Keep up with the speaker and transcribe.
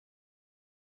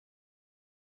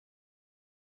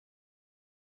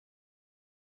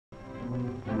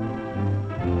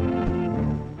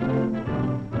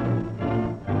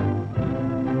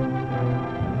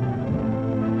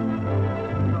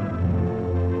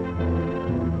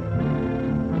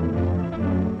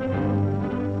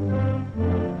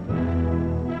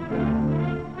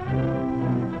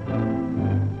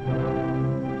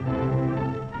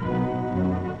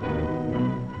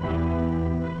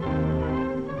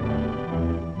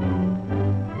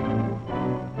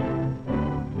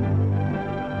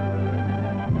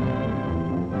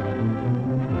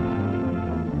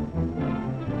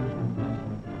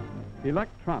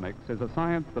Electronics is a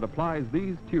science that applies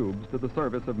these tubes to the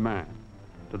service of man,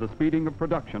 to the speeding of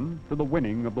production, to the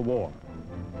winning of the war.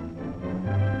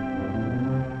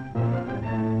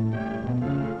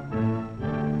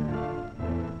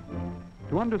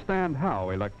 To understand how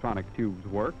electronic tubes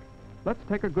work, let's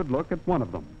take a good look at one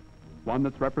of them, one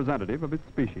that's representative of its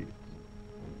species.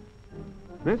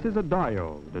 This is a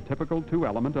diode, a typical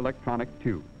two-element electronic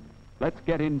tube. Let's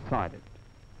get inside it.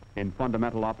 In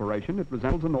fundamental operation, it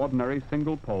resembles an ordinary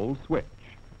single-pole switch,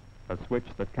 a switch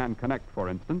that can connect, for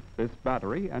instance, this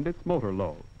battery and its motor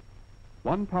load.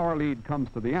 One power lead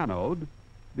comes to the anode,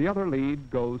 the other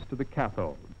lead goes to the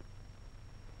cathode.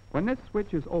 When this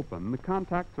switch is open, the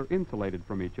contacts are insulated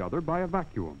from each other by a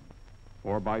vacuum,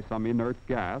 or by some inert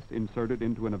gas inserted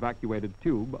into an evacuated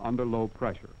tube under low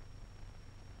pressure.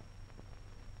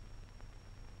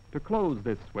 To close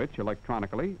this switch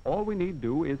electronically, all we need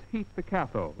do is heat the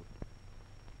cathode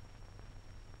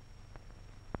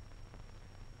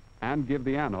and give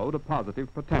the anode a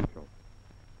positive potential.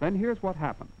 Then here's what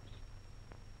happens.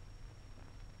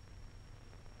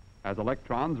 As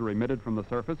electrons are emitted from the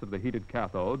surface of the heated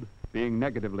cathode, being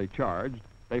negatively charged,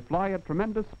 they fly at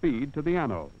tremendous speed to the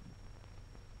anode.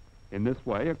 In this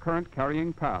way, a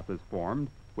current-carrying path is formed,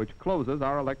 which closes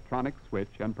our electronic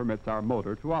switch and permits our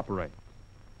motor to operate.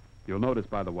 You'll notice,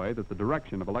 by the way, that the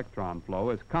direction of electron flow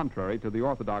is contrary to the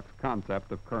orthodox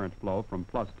concept of current flow from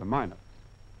plus to minus.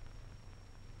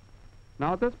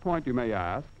 Now, at this point, you may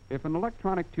ask, if an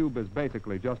electronic tube is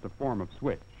basically just a form of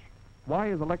switch, why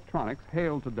is electronics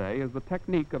hailed today as the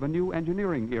technique of a new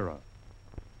engineering era?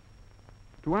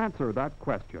 To answer that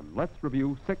question, let's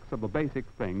review 6 of the basic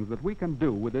things that we can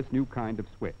do with this new kind of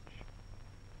switch.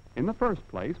 In the first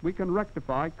place, we can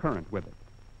rectify current with it,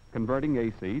 converting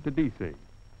AC to DC.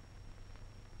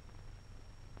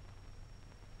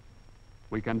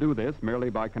 We can do this merely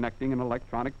by connecting an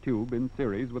electronic tube in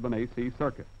series with an AC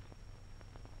circuit.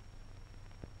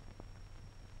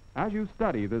 As you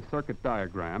study this circuit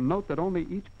diagram, note that only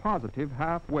each positive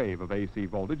half wave of AC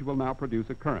voltage will now produce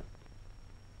a current.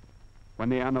 When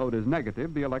the anode is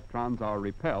negative, the electrons are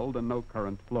repelled and no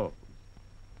current flows.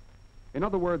 In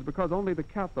other words, because only the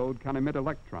cathode can emit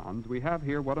electrons, we have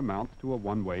here what amounts to a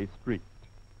one-way street.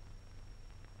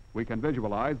 We can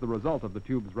visualize the result of the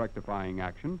tube's rectifying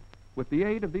action with the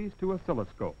aid of these 2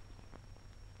 oscilloscopes.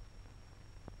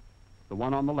 The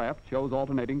one on the left shows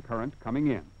alternating current coming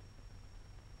in.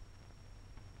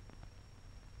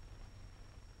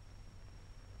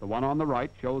 The one on the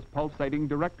right shows pulsating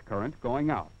direct current going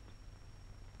out.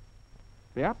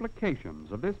 The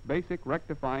applications of this basic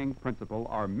rectifying principle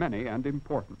are many and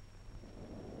important.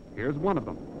 Here's one of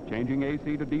them, changing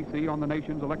AC to DC on the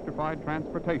nation's electrified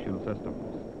transportation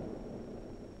systems.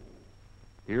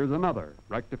 Here's another,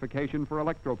 rectification for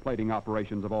electroplating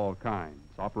operations of all kinds,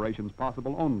 operations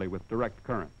possible only with direct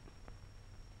current.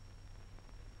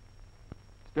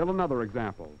 Still another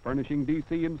example, furnishing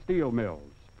DC in steel mills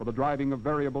for the driving of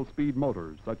variable speed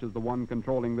motors, such as the one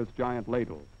controlling this giant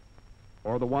ladle,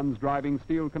 or the ones driving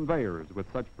steel conveyors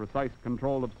with such precise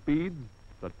control of speeds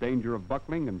that danger of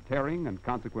buckling and tearing and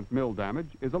consequent mill damage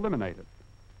is eliminated.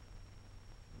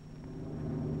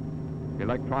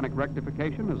 Electronic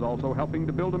rectification is also helping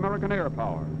to build American air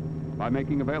power by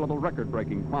making available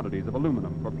record-breaking quantities of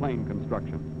aluminum for plane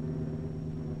construction.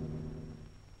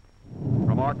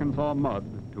 From Arkansas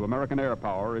mud to American air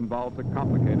power involves a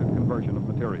complicated conversion of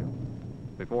material.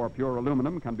 Before pure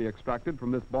aluminum can be extracted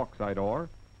from this bauxite ore,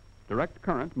 direct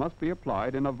current must be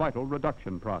applied in a vital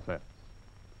reduction process.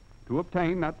 To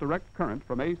obtain that direct current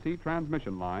from AC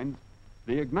transmission lines,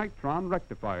 the ignitron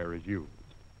rectifier is used.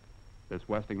 This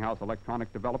Westinghouse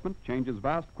electronic development changes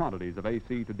vast quantities of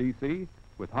AC to DC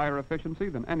with higher efficiency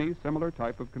than any similar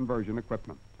type of conversion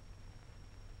equipment.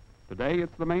 Today,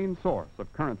 it's the main source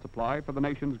of current supply for the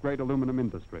nation's great aluminum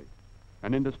industry,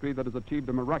 an industry that has achieved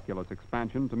a miraculous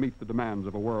expansion to meet the demands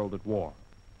of a world at war.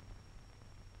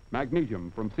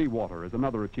 Magnesium from seawater is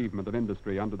another achievement of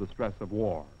industry under the stress of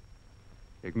war.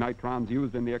 Ignitrons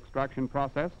used in the extraction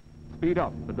process speed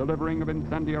up the delivering of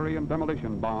incendiary and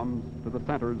demolition bombs to the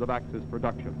centers of Axis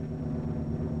production.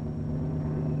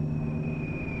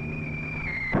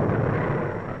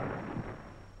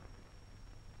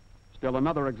 Still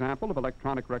another example of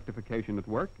electronic rectification at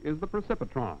work is the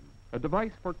precipitron, a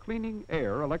device for cleaning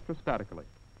air electrostatically.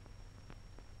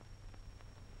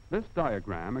 This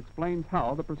diagram explains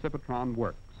how the precipitron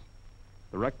works.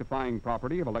 The rectifying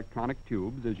property of electronic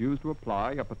tubes is used to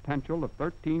apply a potential of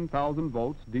 13,000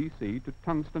 volts DC to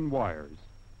tungsten wires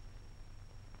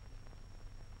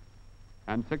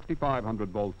and 6,500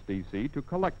 volts DC to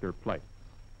collector plates.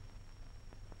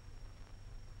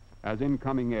 As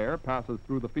incoming air passes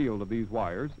through the field of these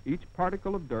wires, each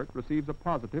particle of dirt receives a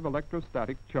positive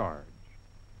electrostatic charge.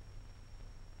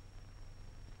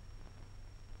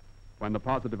 When the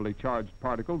positively charged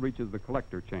particle reaches the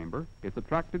collector chamber, it's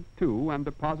attracted to and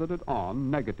deposited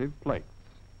on negative plates.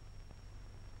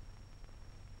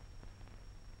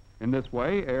 In this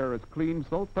way, air is cleaned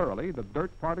so thoroughly that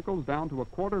dirt particles down to a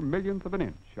 1/4 millionth of an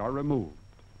inch are removed.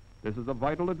 This is a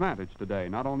vital advantage today,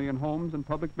 not only in homes and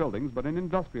public buildings, but in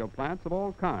industrial plants of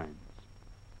all kinds.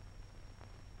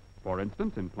 For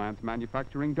instance, in plants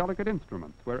manufacturing delicate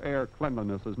instruments where air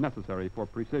cleanliness is necessary for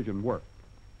precision work.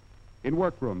 In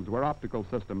workrooms where optical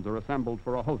systems are assembled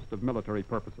for a host of military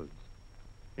purposes.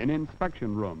 In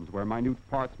inspection rooms where minute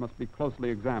parts must be closely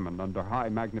examined under high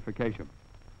magnification.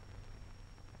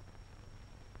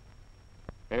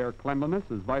 Air cleanliness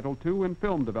is vital, too, in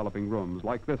film developing rooms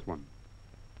like this one.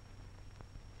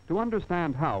 To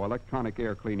understand how electronic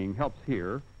air cleaning helps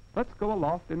here, let's go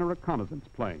aloft in a reconnaissance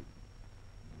plane.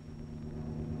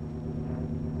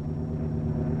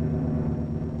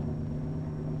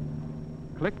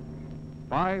 Click.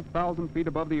 5,000 feet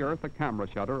above the earth, a camera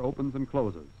shutter opens and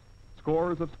closes.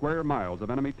 Scores of square miles of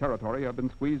enemy territory have been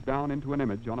squeezed down into an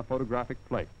image on a photographic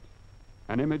plate.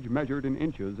 An image measured in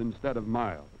inches instead of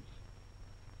miles.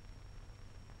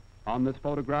 On this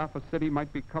photograph, a city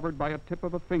might be covered by a tip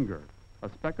of a finger. A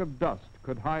speck of dust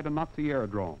could hide a Nazi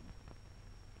airdrome.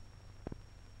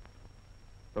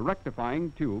 The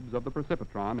rectifying tubes of the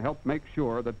precipitron help make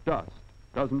sure that dust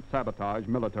doesn't sabotage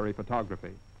military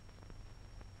photography.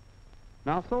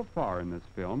 Now, so far in this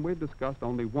film, we've discussed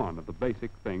only one of the basic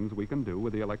things we can do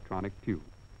with the electronic tube.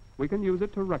 We can use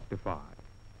it to rectify.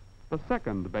 The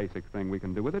second basic thing we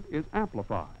can do with it is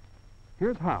amplify.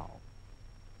 Here's how.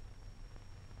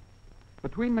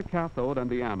 Between the cathode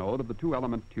and the anode of the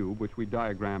two-element tube, which we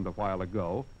diagrammed a while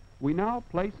ago, we now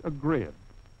place a grid.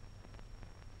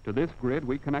 To this grid,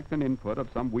 we connect an input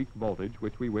of some weak voltage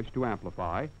which we wish to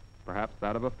amplify, perhaps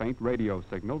that of a faint radio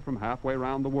signal from halfway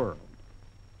around the world.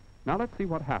 Now let's see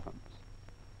what happens.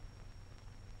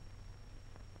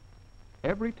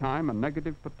 Every time a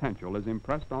negative potential is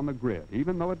impressed on the grid,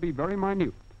 even though it be very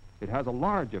minute, it has a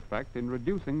large effect in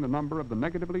reducing the number of the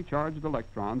negatively charged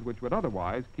electrons which would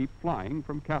otherwise keep flying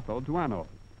from cathode to anode.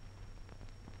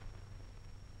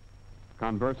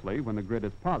 Conversely, when the grid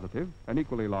is positive, an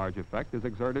equally large effect is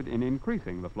exerted in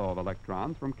increasing the flow of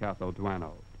electrons from cathode to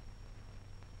anode.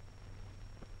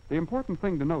 The important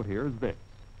thing to note here is this.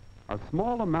 A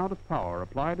small amount of power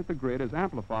applied at the grid is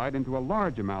amplified into a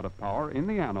large amount of power in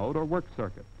the anode or work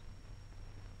circuit.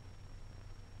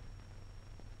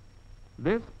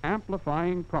 This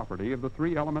amplifying property of the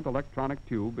three-element electronic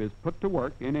tube is put to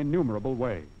work in innumerable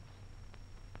ways.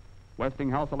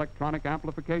 Westinghouse electronic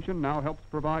amplification now helps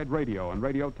provide radio and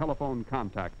radio telephone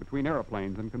contact between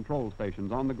airplanes and control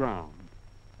stations on the ground,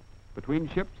 between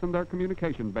ships and their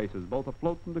communication bases, both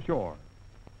afloat and ashore,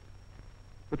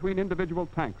 between individual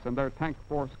tanks and their tank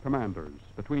force commanders,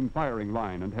 between firing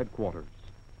line and headquarters,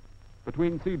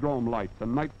 between Seadrome lights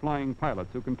and night-flying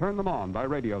pilots who can turn them on by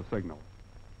radio signal.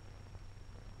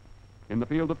 In the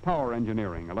field of power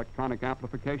engineering, electronic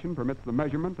amplification permits the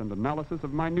measurement and analysis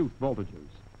of minute voltages,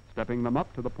 stepping them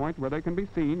up to the point where they can be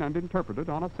seen and interpreted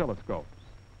on oscilloscopes.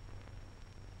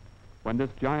 When this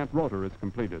giant rotor is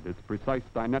completed, its precise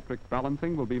dielectric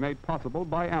balancing will be made possible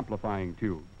by amplifying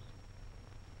tubes.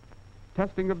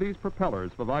 Testing of these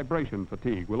propellers for vibration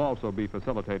fatigue will also be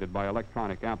facilitated by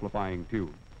electronic amplifying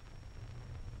tubes.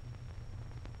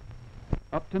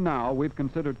 Up to now, we've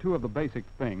considered two of the basic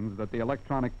things that the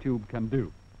electronic tube can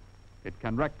do. It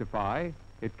can rectify,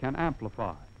 it can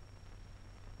amplify.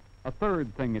 A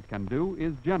third thing it can do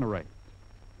is generate.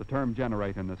 The term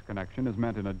generate in this connection is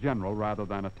meant in a general rather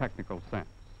than a technical sense.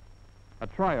 A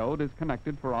triode is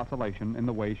connected for oscillation in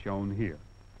the way shown here.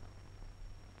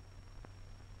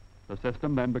 The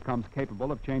system then becomes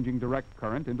capable of changing direct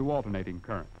current into alternating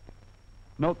current.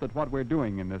 Note that what we're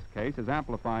doing in this case is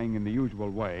amplifying in the usual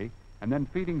way and then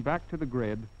feeding back to the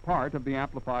grid part of the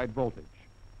amplified voltage.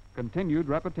 Continued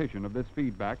repetition of this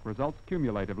feedback results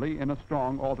cumulatively in a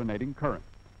strong alternating current.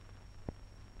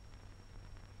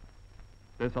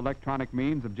 This electronic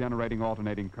means of generating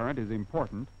alternating current is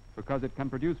important because it can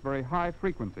produce very high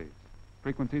frequencies,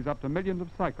 frequencies up to millions of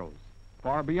cycles,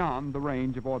 far beyond the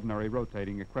range of ordinary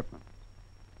rotating equipment.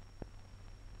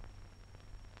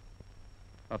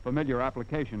 A familiar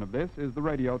application of this is the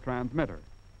radio transmitter.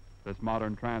 This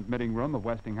modern transmitting room of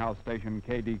Westinghouse station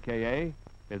KDKA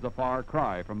is a far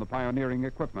cry from the pioneering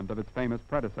equipment of its famous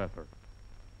predecessor.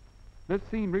 This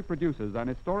scene reproduces an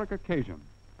historic occasion,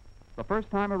 the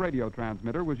first time a radio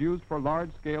transmitter was used for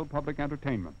large-scale public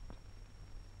entertainment.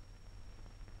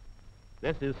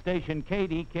 This is station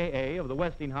KDKA of the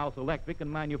Westinghouse Electric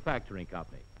and Manufacturing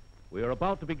Company. We are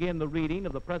about to begin the reading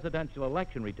of the presidential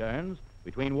election returns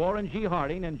between Warren G.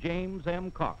 Harding and James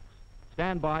M. Cox.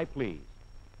 Stand by, please.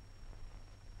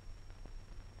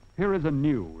 Here is a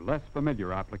new, less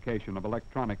familiar application of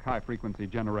electronic high-frequency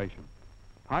generation.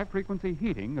 High-frequency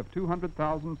heating of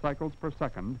 200,000 cycles per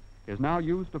second is now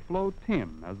used to flow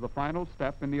tin as the final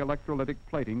step in the electrolytic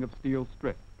plating of steel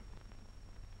strip.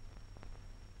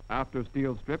 After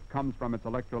steel strip comes from its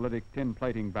electrolytic tin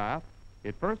plating bath,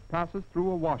 it first passes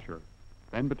through a washer,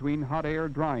 then between hot air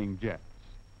drying jets.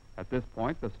 At this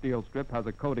point, the steel strip has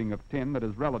a coating of tin that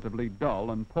is relatively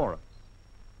dull and porous.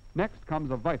 Next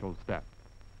comes a vital step.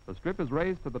 The strip is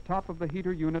raised to the top of the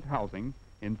heater unit housing,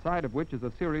 inside of which is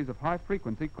a series of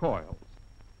high-frequency coils.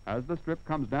 As the strip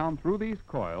comes down through these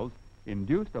coils,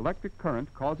 induced electric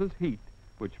current causes heat,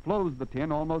 which flows the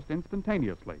tin almost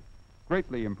instantaneously,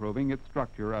 greatly improving its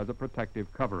structure as a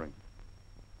protective covering.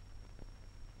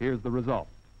 Here's the result.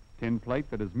 Tin plate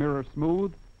that is mirror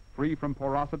smooth, free from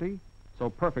porosity,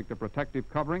 so perfect a protective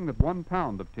covering that 1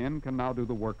 pound of tin can now do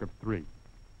the work of 3.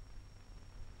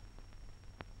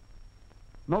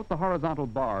 Note the horizontal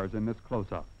bars in this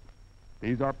close-up.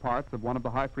 These are parts of one of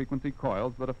the high-frequency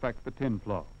coils that affect the tin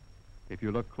flow. If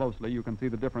you look closely, you can see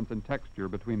the difference in texture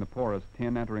between the porous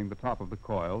tin entering the top of the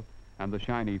coil and the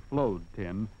shiny flowed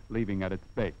tin leaving at its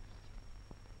base.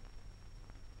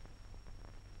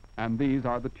 And these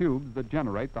are the tubes that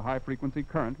generate the high-frequency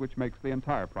current which makes the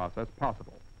entire process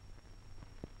possible.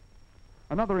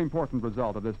 Another important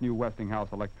result of this new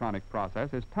Westinghouse electronic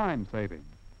process is time saving.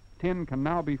 Tin can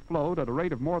now be flowed at a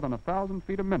rate of more than 1,000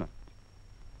 feet a minute.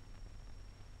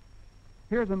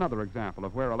 Here's another example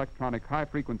of where electronic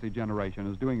high-frequency generation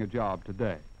is doing a job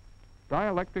today.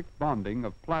 Dielectric bonding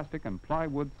of plastic and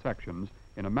plywood sections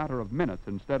in a matter of minutes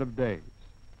instead of days.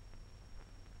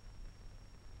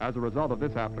 As a result of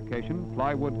this application,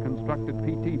 plywood-constructed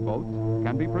PT boats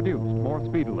can be produced more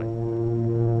speedily.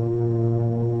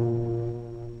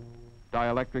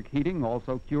 Dielectric heating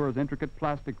also cures intricate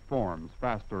plastic forms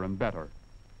faster and better.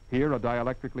 Here, a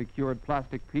dielectrically cured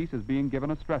plastic piece is being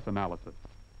given a stress analysis.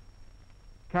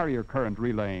 Carrier current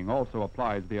relaying also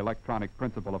applies the electronic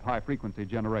principle of high-frequency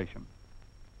generation.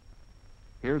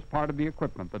 Here's part of the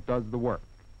equipment that does the work.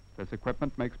 This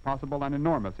equipment makes possible an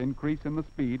enormous increase in the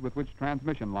speed with which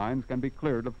transmission lines can be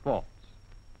cleared of faults.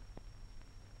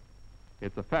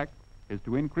 Its effect is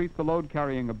to increase the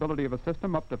load-carrying ability of a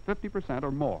system up to 50%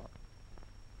 or more.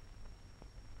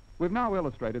 We've now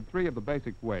illustrated 3 of the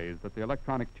basic ways that the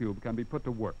electronic tube can be put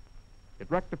to work. It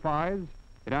rectifies,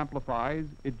 it amplifies,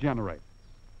 it generates.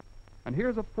 And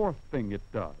here's a 4th thing it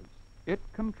does. It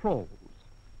controls.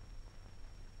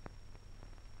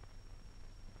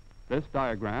 This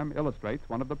diagram illustrates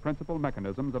one of the principal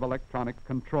mechanisms of electronic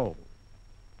control.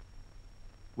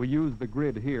 We use the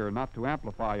grid here not to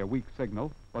amplify a weak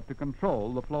signal, but to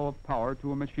control the flow of power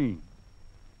to a machine.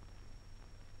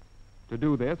 To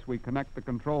do this, we connect the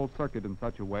control circuit in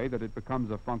such a way that it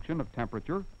becomes a function of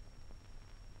temperature,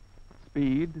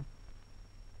 speed,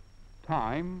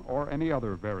 time, or any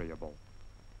other variable.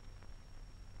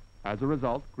 As a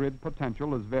result, grid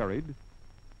potential is varied,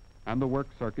 and the work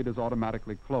circuit is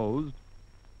automatically closed,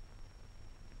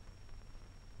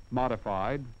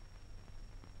 modified,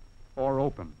 or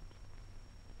opened.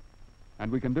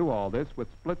 And we can do all this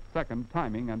with split-second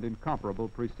timing and incomparable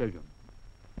precision.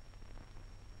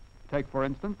 Take, for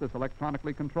instance, this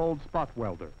electronically controlled spot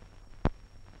welder.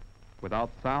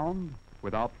 Without sound,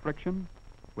 without friction,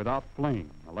 without flame,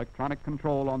 electronic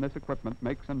control on this equipment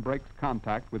makes and breaks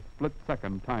contact with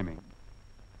split-second timing.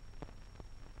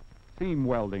 Seam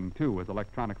welding, too, is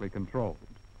electronically controlled.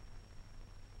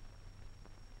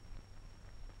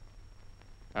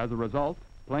 As a result,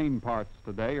 plane parts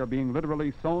today are being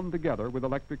literally sewn together with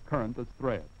electric current as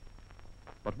thread.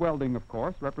 But welding, of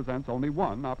course, represents only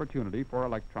one opportunity for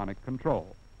electronic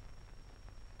control.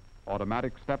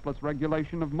 Automatic stepless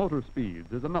regulation of motor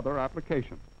speeds is another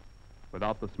application.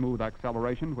 Without the smooth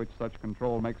acceleration which such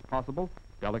control makes possible,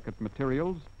 delicate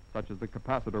materials, such as the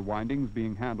capacitor windings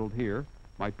being handled here,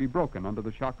 might be broken under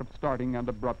the shock of starting and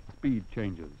abrupt speed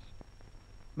changes.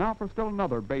 Now for still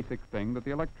another basic thing that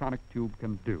the electronic tube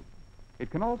can do. it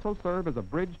can also serve as a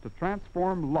bridge to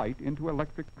transform light into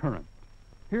electric current.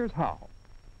 Here's how.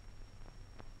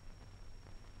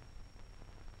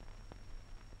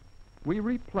 We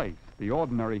replace the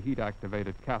ordinary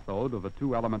heat-activated cathode of a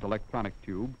two-element electronic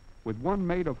tube with one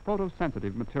made of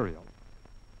photosensitive material.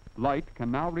 Light can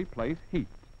now replace heat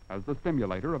as the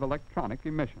stimulator of electronic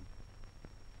emission.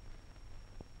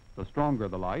 The stronger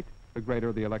the light, the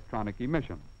greater the electronic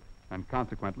emission, and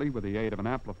consequently, with the aid of an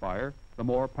amplifier, the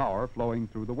more power flowing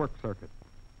through the work circuit.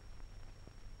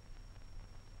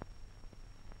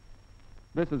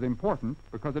 This is important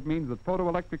because it means that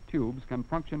photoelectric tubes can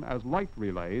function as light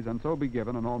relays and so be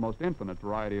given an almost infinite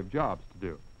variety of jobs to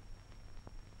do.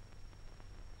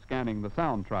 Scanning the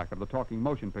soundtrack of the talking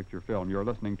motion picture film you're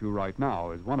listening to right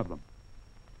now is one of them.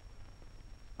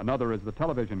 Another is the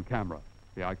television camera.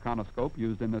 The iconoscope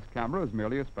used in this camera is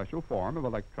merely a special form of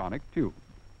electronic tube.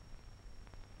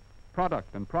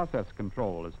 Product and process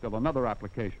control is still another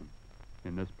application.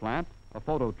 In this plant, a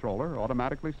phototroller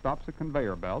automatically stops a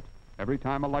conveyor belt every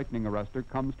time a lightning arrestor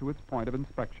comes to its point of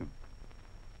inspection.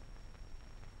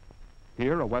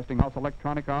 Here, a Westinghouse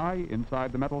electronic eye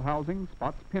inside the metal housing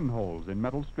spots pinholes in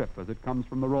metal strip as it comes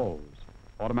from the rolls,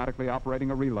 automatically operating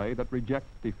a relay that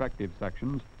rejects defective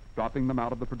sections, dropping them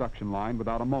out of the production line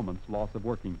without a moment's loss of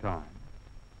working time.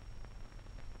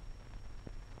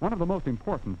 One of the most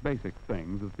important basic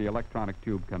things that the electronic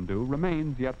tube can do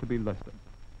remains yet to be listed.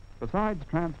 Besides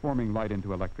transforming light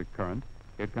into electric current,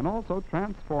 it can also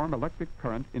transform electric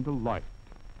current into light.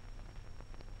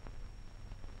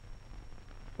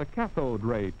 The cathode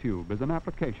ray tube is an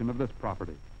application of this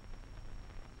property.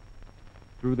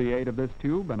 Through the aid of this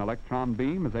tube, an electron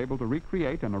beam is able to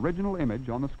recreate an original image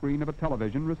on the screen of a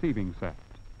television receiving set.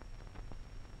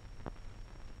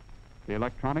 The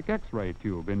electronic X-ray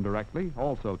tube indirectly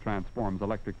also transforms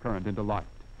electric current into light,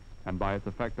 and by its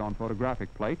effect on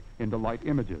photographic plate, into light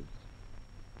images.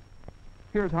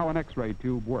 Here's how an X-ray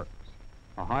tube works.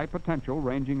 A high potential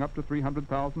ranging up to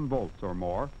 300,000 volts or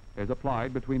more is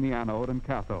applied between the anode and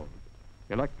cathode.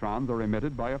 Electrons are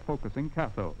emitted by a focusing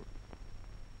cathode.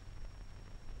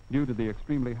 Due to the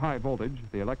extremely high voltage,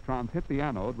 the electrons hit the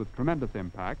anode with tremendous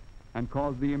impact and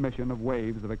cause the emission of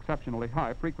waves of exceptionally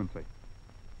high frequency.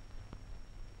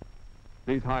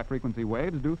 These high-frequency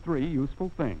waves do three useful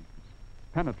things: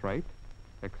 penetrate,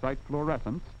 excite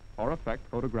fluorescence, or affect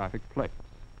photographic plates.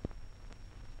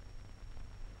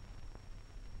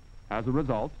 As a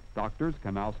result, doctors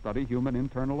can now study human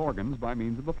internal organs by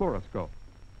means of the fluoroscope.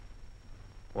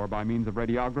 Or by means of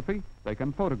radiography, they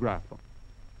can photograph them.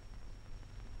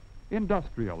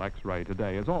 Industrial X-ray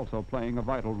today is also playing a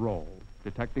vital role,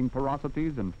 detecting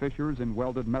porosities and fissures in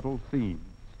welded metal seams,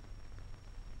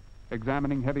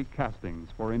 examining heavy castings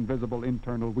for invisible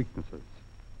internal weaknesses.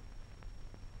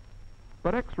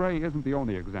 But X-ray isn't the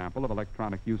only example of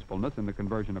electronic usefulness in the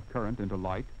conversion of current into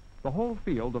light. The whole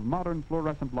field of modern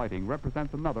fluorescent lighting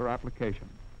represents another application.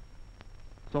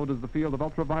 So does the field of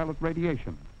ultraviolet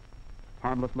radiation.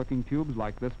 Harmless-looking tubes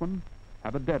like this one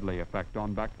have a deadly effect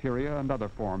on bacteria and other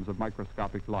forms of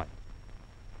microscopic life.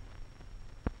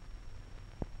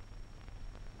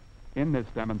 In this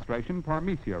demonstration,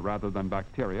 Parmesia rather than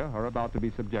bacteria are about to be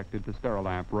subjected to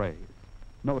Sterilamp rays.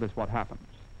 Notice what happens.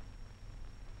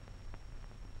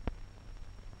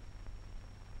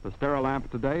 The Sterilamp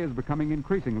today is becoming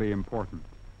increasingly important,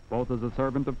 both as a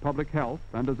servant of public health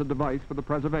and as a device for the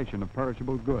preservation of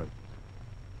perishable goods.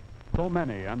 So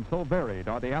many and so varied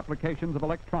are the applications of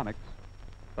electronics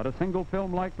that a single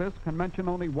film like this can mention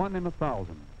only 1 in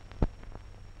 1,000.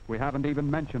 We haven't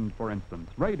even mentioned, for instance,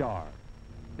 radar,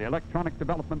 the electronic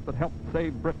development that helped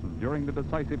save Britain during the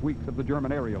decisive weeks of the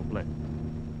German aerial blitz.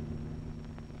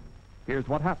 Here's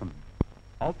what happened.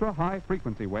 Ultra-high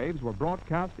frequency waves were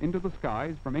broadcast into the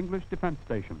skies from English defense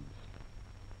stations.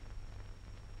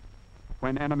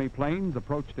 When enemy planes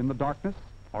approached in the darkness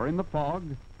or in the fog,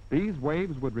 these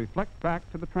waves would reflect back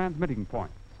to the transmitting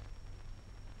points,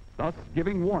 thus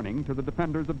giving warning to the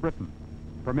defenders of Britain,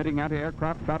 permitting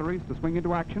anti-aircraft batteries to swing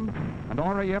into action and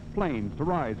RAF planes to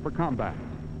rise for combat.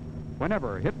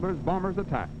 Whenever Hitler's bombers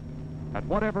attacked, at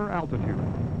whatever altitude,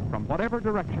 from whatever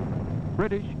direction,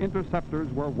 British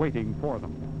interceptors were waiting for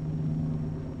them.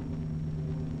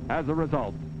 As a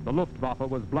result, the Luftwaffe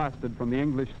was blasted from the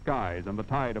English skies and the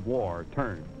tide of war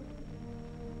turned.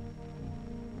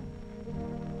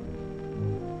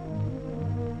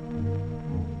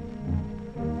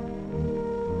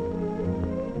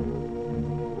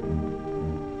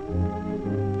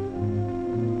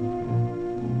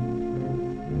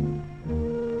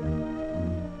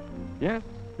 Yes,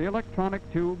 the electronic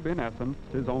tube, in essence,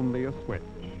 is only a switch.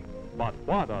 But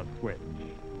what a switch!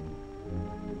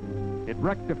 It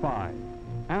rectifies,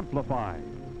 amplifies,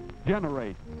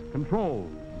 generates,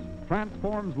 controls,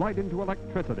 transforms light into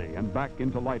electricity and back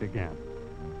into light again.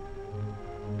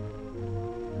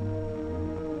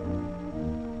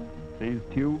 These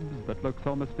tubes that look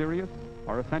so mysterious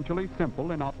are essentially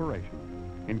simple in operation,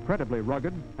 incredibly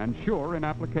rugged and sure in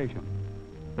application.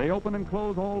 They open and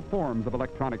close all forms of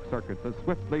electronic circuits as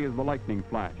swiftly as the lightning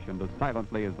flash and as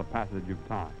silently as the passage of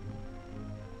time.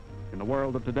 In the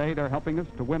world of today, they're helping us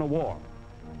to win a war.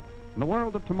 In the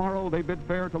world of tomorrow, they bid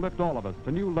fair to lift all of us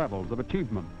to new levels of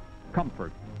achievement,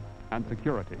 comfort, and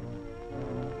security.